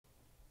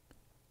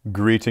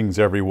Greetings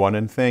everyone,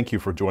 and thank you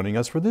for joining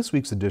us for this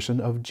week's edition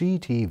of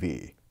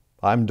GTV.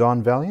 I'm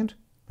Don Valiant,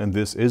 and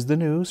this is the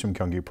news from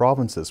Gyeonggi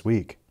Province this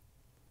week.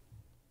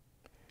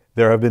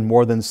 There have been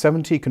more than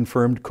 70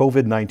 confirmed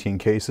COVID-19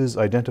 cases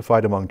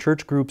identified among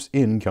church groups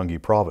in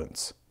Gyeonggi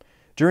Province.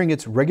 During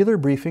its regular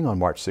briefing on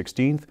March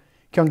 16th,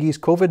 Gyeonggi's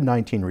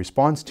COVID-19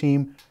 response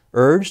team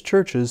urged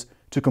churches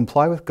to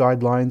comply with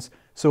guidelines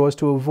so as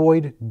to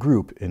avoid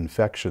group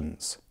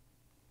infections.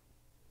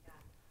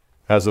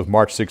 As of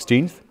March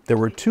 16th, there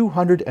were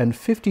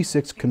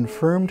 256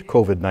 confirmed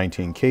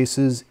COVID-19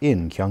 cases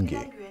in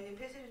Gyeonggi.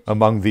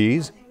 Among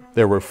these,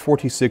 there were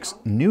 46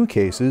 new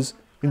cases,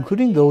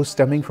 including those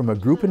stemming from a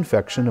group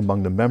infection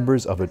among the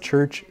members of a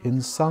church in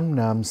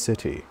Sangnam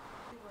City.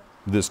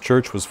 This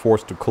church was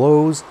forced to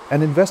close,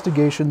 and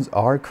investigations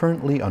are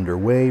currently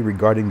underway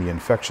regarding the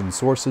infection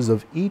sources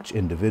of each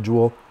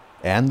individual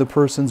and the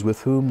persons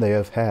with whom they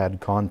have had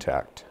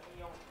contact.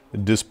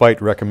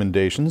 Despite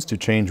recommendations to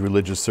change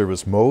religious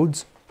service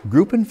modes,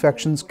 group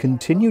infections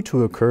continue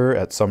to occur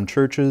at some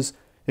churches,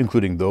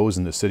 including those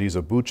in the cities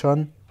of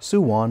Bucheon,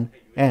 Suwon,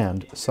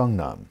 and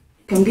Sangnam.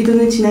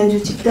 경기도는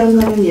지난주 집단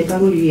감염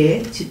예방을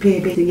위해 집회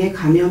예배 등의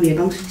감염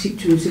예방 수칙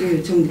준수를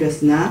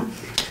요청드렸으나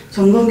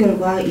점검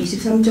결과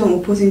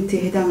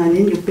 23.5%에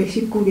해당하는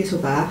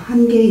 619개소가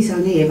 1개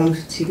이상의 예방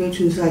수칙을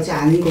준수하지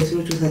않은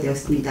것으로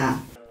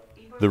조사되었습니다.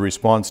 The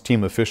response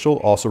team official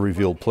also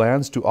revealed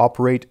plans to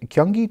operate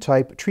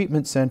Gyeonggi-type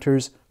treatment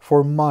centers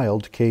for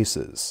mild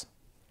cases.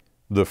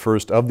 The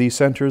first of these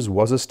centers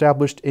was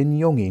established in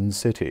Yongin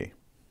City.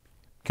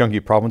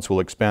 Gyeonggi Province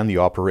will expand the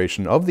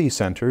operation of these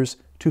centers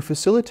to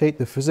facilitate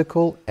the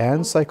physical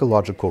and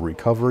psychological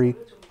recovery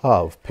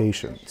of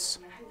patients.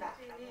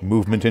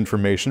 Movement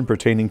information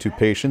pertaining to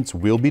patients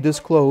will be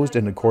disclosed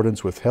in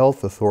accordance with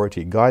health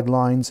authority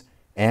guidelines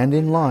and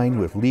in line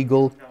with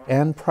legal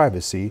and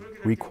privacy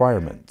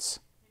requirements.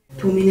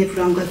 도민의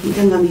불안과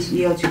긴장감이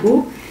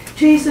이어지고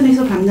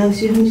최일선에서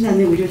밤낮이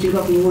행진하는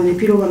의료진과 공무원의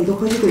피로감도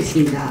커지고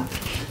있습니다.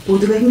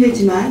 모두가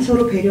힘들지만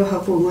서로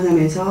배려하고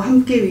응원하면서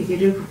함께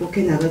위기를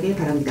극복해 나가길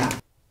바랍니다.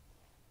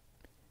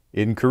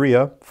 In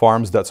Korea,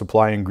 farms that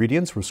supply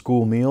ingredients for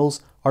school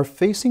meals are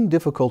facing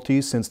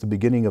difficulties since the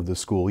beginning of the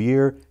school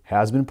year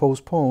has been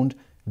postponed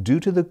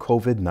due to the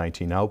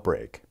COVID-19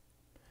 outbreak.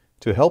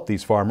 To help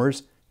these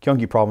farmers,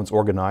 Gyeonggi Province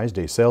organized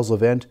a sales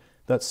event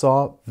that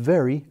saw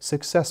very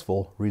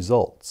successful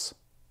results.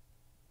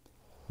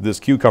 This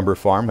cucumber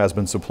farm has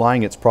been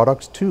supplying its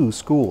products to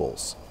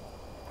schools.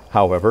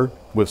 However,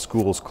 with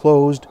schools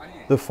closed,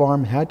 the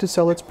farm had to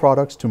sell its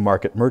products to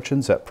market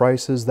merchants at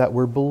prices that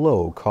were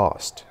below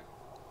cost.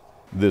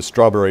 This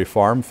strawberry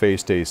farm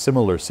faced a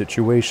similar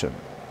situation.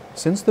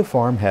 Since the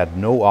farm had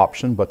no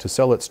option but to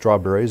sell its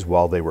strawberries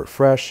while they were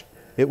fresh,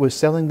 it was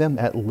selling them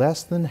at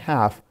less than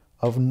half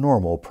of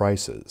normal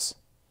prices.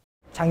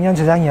 작년,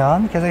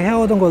 재작년 계속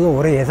해오던 것을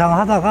올해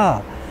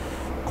예상하다가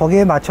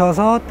거기에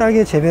맞춰서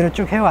딸기 재배를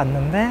쭉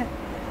해왔는데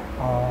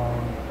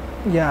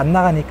이게 안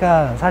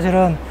나가니까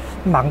사실은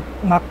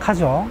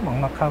막막하죠.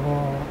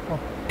 막막하고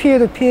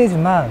피해도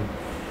피해지만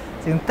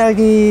지금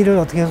딸기를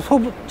어떻게 해서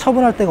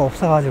처분할 데가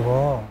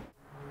없어가지고.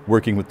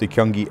 Working with the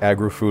Gyeonggi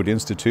Agri-Food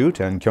Institute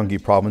and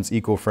Gyeonggi Province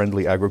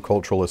Eco-Friendly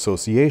Agricultural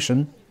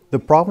Association, the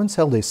province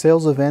held a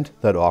sales event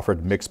that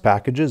offered mixed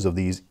packages of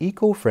these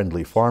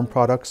eco-friendly farm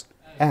products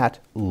at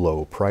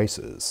low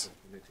prices.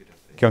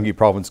 Gyeonggi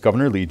Province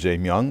Governor Lee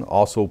Jae-myung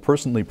also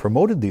personally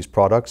promoted these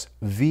products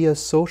via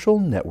social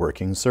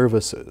networking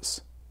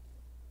services.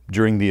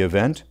 During the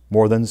event,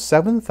 more than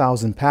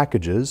 7,000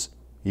 packages,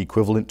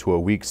 equivalent to a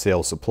week's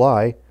sales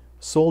supply,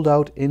 sold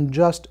out in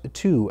just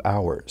 2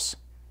 hours.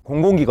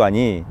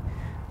 공공기관이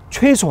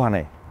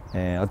최소한의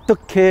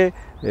어떻게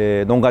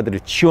농가들을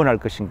지원할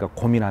것인가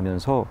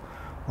고민하면서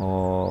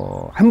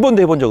한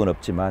번도 해본 적은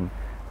없지만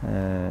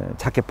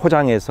작게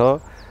포장해서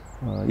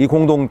이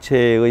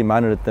공동체의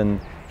많은 어떤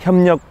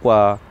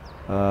협력과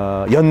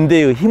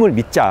연대의 힘을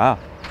믿자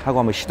하고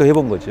한번 시도해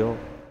본 거죠.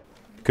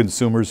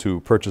 Consumers who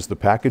purchased the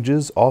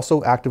packages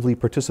also actively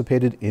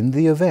participated in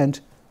the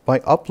event by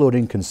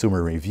uploading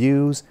consumer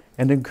reviews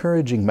and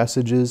encouraging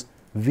messages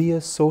via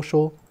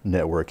social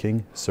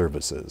networking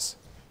services.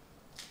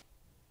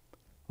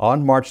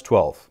 On March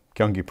 12th,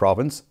 Gyeonggi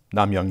Province,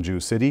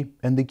 Namyeongju City,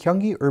 and the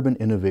Gyeonggi Urban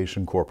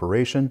Innovation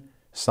Corporation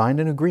signed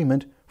an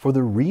agreement for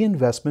the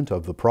reinvestment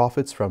of the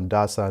profits from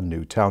Dasan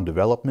New Town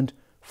development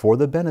for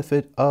the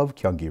benefit of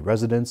Gyeonggi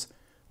residents,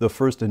 the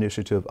first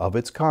initiative of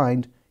its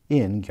kind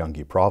in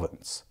Gyeonggi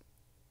Province.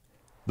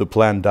 The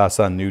planned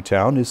Dasan New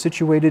Town is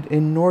situated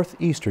in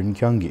northeastern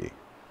Gyeonggi.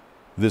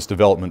 This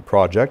development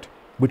project,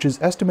 which is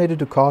estimated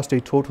to cost a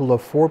total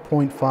of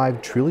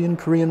 4.5 trillion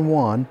Korean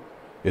won,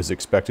 is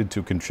expected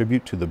to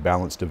contribute to the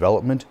balanced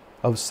development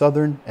of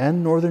southern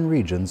and northern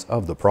regions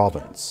of the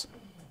province.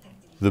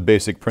 The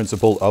basic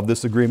principle of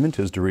this agreement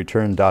is to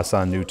return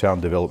Dasan New Town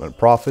development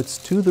profits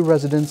to the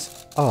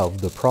residents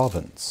of the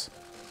province.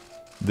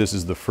 This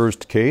is the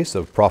first case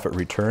of profit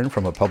return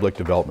from a public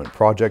development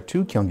project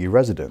to Gyeonggi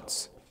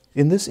residents.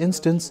 In this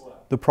instance,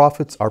 the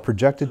profits are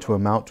projected to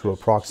amount to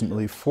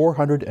approximately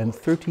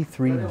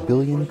 433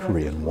 billion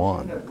Korean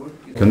won.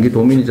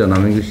 경기도민이자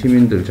남양주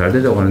시민들 잘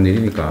되자고 하는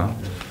일이니까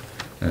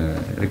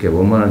이렇게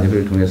원만한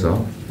협의를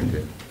통해서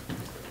이제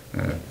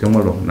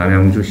정말로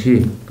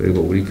남양주시 그리고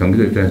우리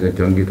경기도 입장에서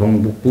경기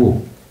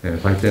동북부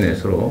발전에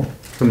서로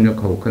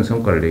협력하고 큰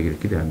성과를 내기를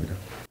기대합니다.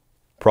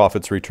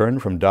 Profits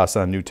returned from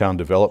Dasan Newtown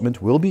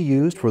development will be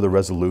used for the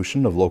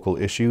resolution of local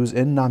issues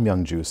in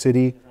Namyangju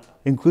City,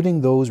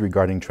 including those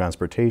regarding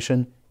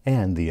transportation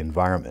and the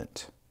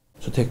environment.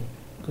 주택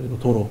그리고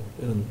도로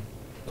이런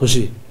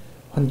도시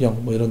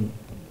환경 뭐 이런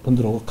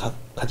분들하고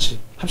같이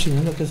합식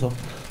협력해서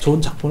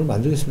좋은 작품을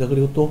만들겠습니다.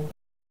 그리고 또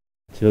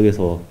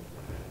지역에서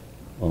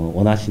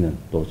원하시는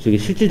또 지역에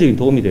실질적인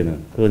도움이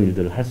되는 그런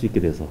일들을 할 수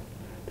있게 돼서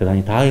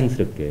대단히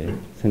다행스럽게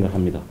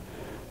생각합니다.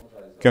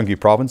 Gyeonggi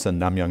Province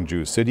and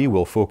Namyangju City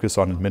will focus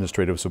on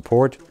administrative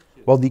support,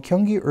 while the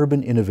Gyeonggi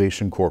Urban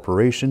Innovation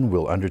Corporation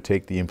will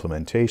undertake the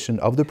implementation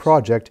of the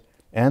project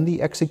and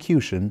the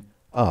execution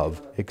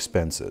of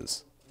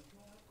expenses.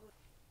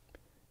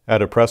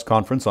 At a press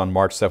conference on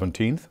March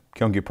 17th,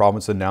 Gyeonggi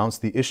Province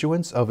announced the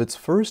issuance of its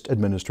first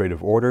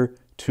administrative order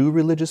to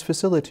religious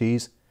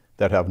facilities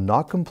that have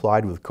not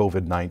complied with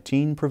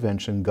COVID-19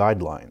 prevention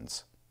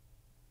guidelines.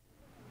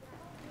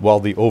 While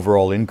the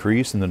overall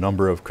increase in the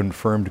number of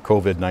confirmed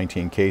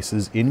COVID-19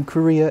 cases in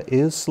Korea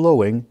is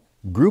slowing,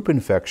 group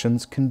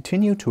infections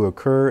continue to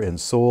occur in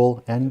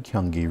Seoul and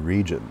Gyeonggi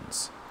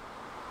regions.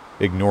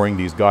 Ignoring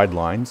these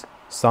guidelines,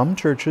 some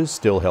churches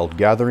still held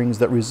gatherings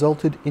that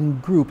resulted in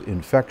group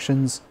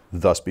infections,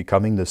 thus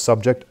becoming the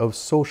subject of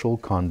social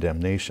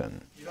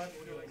condemnation.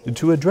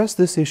 To address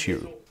this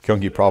issue,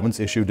 Gyeonggi Province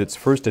issued its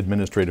first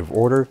administrative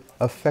order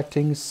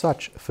affecting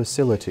such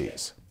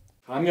facilities.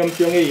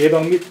 감염병의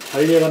예방 및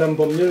관리에 관한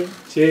법률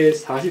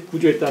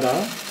제49조에 따라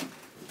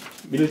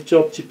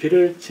밀접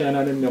집회를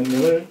제한하는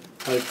명령을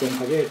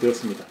발동하게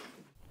되었습니다.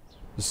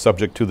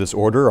 Subject to this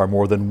order are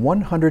more than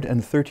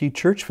 130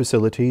 church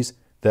facilities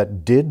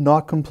that did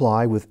not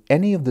comply with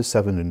any of the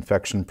 7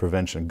 infection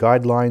prevention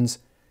guidelines,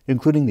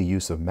 including the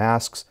use of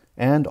masks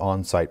and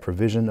on-site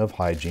provision of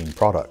hygiene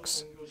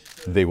products.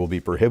 They will be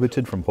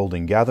prohibited from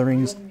holding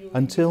gatherings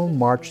until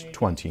March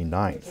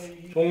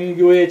 29th.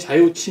 종교의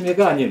자유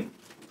침해가 아닌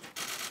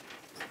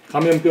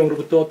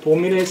감염병으로부터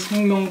도민의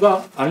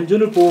생명과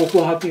안전을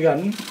보호하기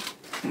위한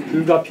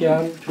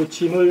불가피한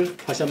조치임을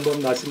다시 한번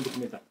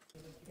말씀드립니다.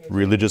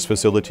 Religious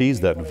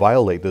facilities that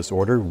violate this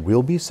order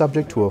will be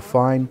subject to a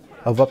fine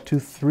of up to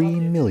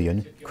 3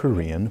 million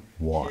Korean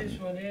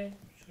won.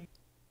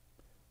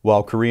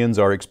 While Koreans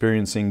are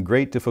experiencing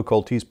great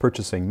difficulties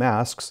purchasing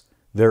masks,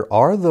 there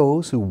are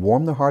those who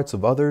warm the hearts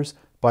of others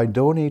by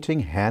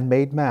donating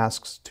handmade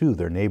masks to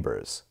their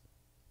neighbors.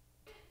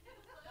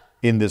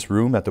 In this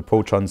room at the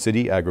Pocheon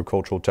City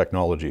Agricultural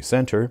Technology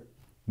Center,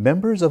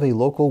 members of a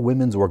local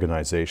women's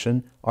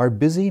organization are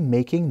busy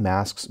making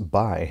masks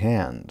by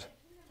hand.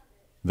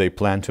 They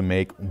plan to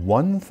make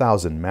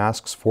 1,000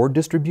 masks for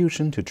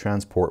distribution to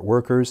transport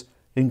workers,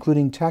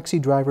 including taxi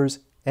drivers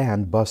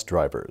and bus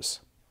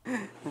drivers.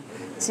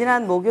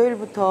 지난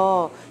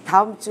목요일부터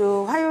다음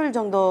주 화요일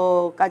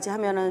정도까지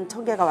하면은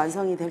 1,000개가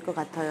완성이 될 것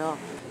같아요.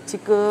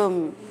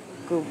 지금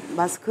그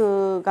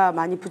마스크가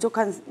많이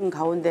부족한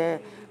가운데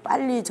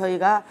빨리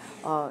저희가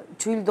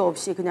주일도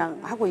없이 그냥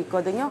하고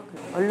있거든요.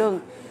 얼른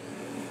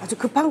아주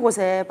급한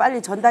곳에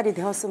빨리 전달이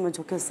되었으면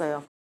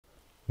좋겠어요.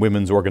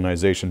 Women's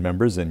organization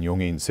members in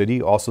Yongin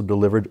City also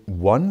delivered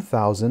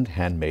 1,000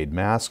 handmade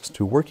masks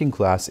to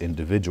working-class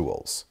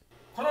individuals.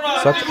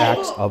 Such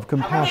acts of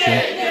compassion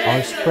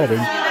are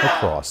spreading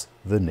across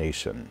the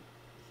nation.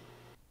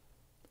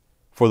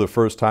 For the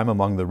first time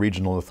among the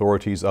regional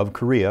authorities of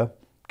Korea,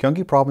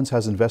 Gyeonggi Province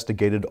has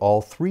investigated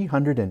all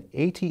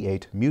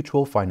 388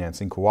 mutual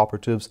financing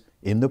cooperatives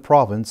in the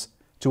province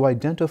to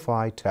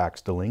identify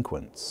tax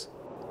delinquents.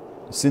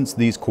 Since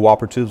these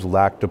cooperatives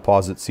lack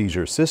deposit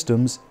seizure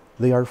systems,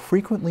 they are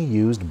frequently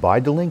used by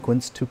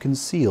delinquents to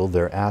conceal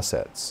their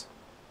assets.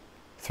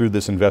 Through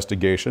this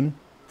investigation,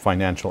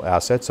 financial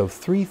assets of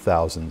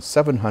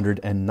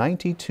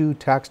 3,792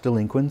 tax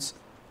delinquents,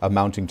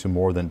 amounting to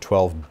more than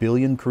 12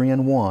 billion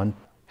Korean won,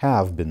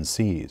 have been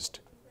seized.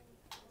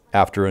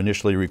 After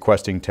initially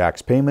requesting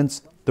tax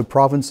payments, the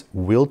province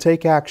will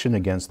take action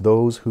against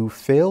those who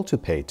fail to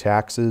pay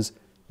taxes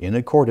in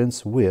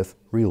accordance with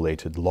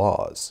related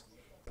laws.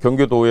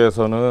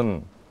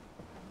 경기도에서는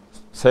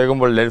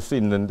세금을 낼 수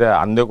있는데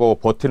안 내고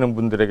버티는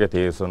분들에게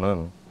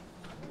대해서는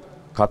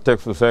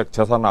가택수색,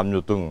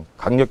 재산압류 등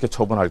강력히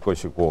처분할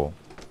것이고,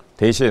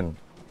 대신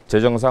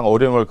재정상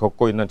어려움을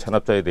겪고 있는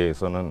체납자에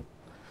대해서는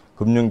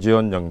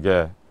금융지원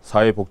연계,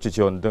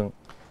 사회복지지원 등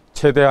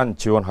최대한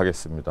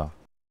지원하겠습니다.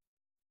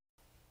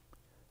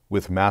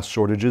 With mask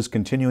shortages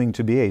continuing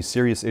to be a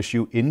serious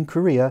issue in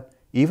Korea,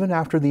 even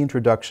after the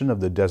introduction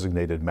of the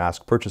designated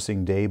mask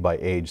purchasing day by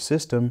age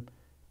system,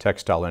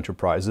 textile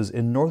enterprises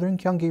in northern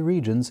Gyeonggi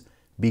regions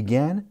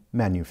began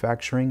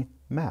manufacturing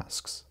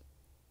masks.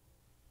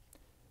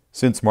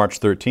 Since March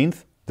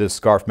 13th, this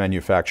scarf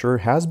manufacturer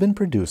has been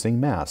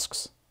producing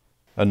masks.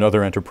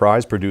 Another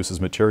enterprise produces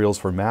materials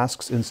for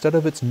masks instead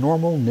of its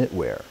normal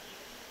knitwear.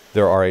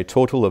 There are a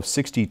total of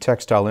 60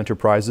 textile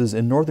enterprises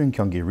in northern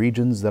Gyeonggi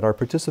regions that are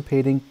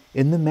participating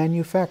in the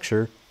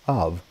manufacture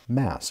of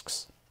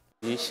masks.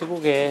 이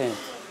시국에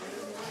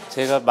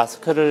제가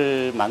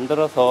마스크를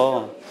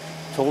만들어서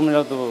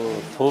조금이라도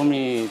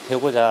도움이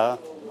되고자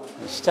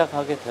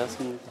시작하게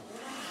되었습니다.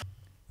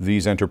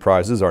 These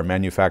enterprises are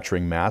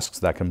manufacturing masks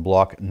that can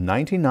block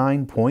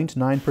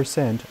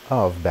 99.9%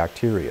 of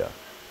bacteria.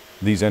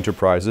 These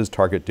enterprises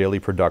target daily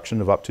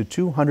production of up to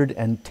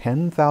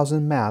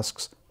 210,000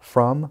 masks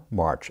from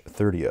March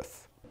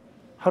 30th.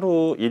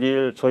 하루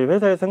 1일 저희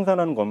회사에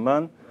생산하는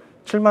것만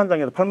 7만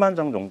장에서 8만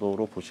장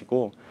정도로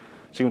보시고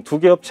지금 두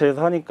개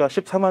업체에서 하니까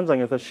 14만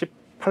장에서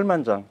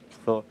 18만 장,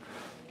 그래서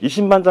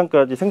 20만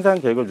장까지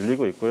생산 계획을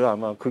늘리고 있고요.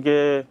 아마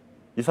그게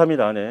 2, 3일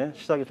안에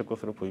시작이 될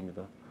것으로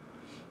보입니다.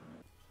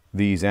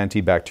 These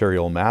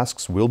antibacterial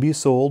masks will be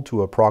sold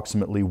to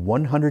approximately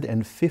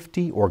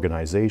 150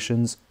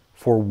 organizations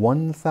for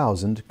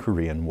 1,000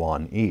 Korean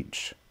won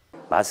each.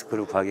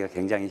 마스크를 구하기가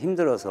굉장히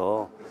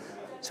힘들어서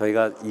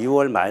저희가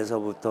 2월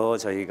말서부터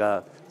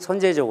저희가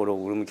선제적으로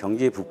그러면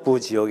경기 북부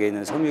지역에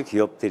있는 섬유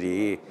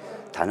기업들이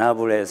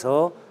단합을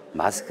해서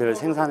마스크를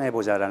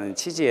생산해보자라는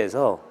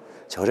취지에서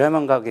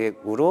저렴한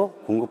가격으로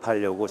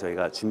공급하려고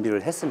저희가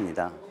준비를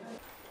했습니다.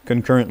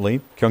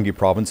 Concurrently, Gyeonggi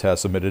Province has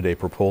submitted a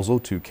proposal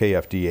to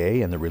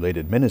KFDA and the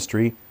related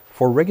ministry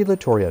for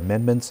regulatory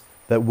amendments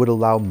that would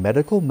allow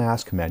medical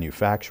mask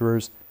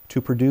manufacturers to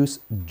produce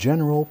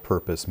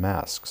general-purpose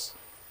masks.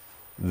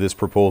 This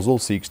proposal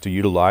seeks to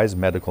utilize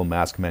medical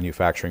mask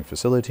manufacturing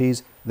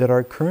facilities that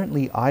are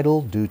currently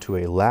idle due to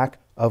a lack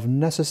of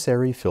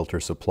necessary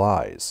filter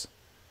supplies.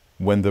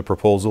 When the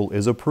proposal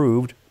is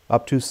approved,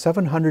 up to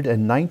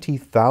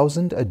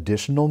 790,000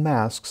 additional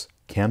masks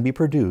can be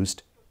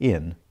produced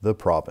in the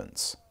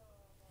province.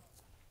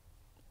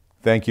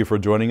 Thank you for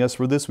joining us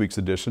for this week's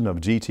edition of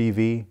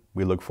GTV.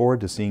 We look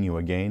forward to seeing you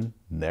again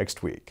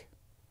next week.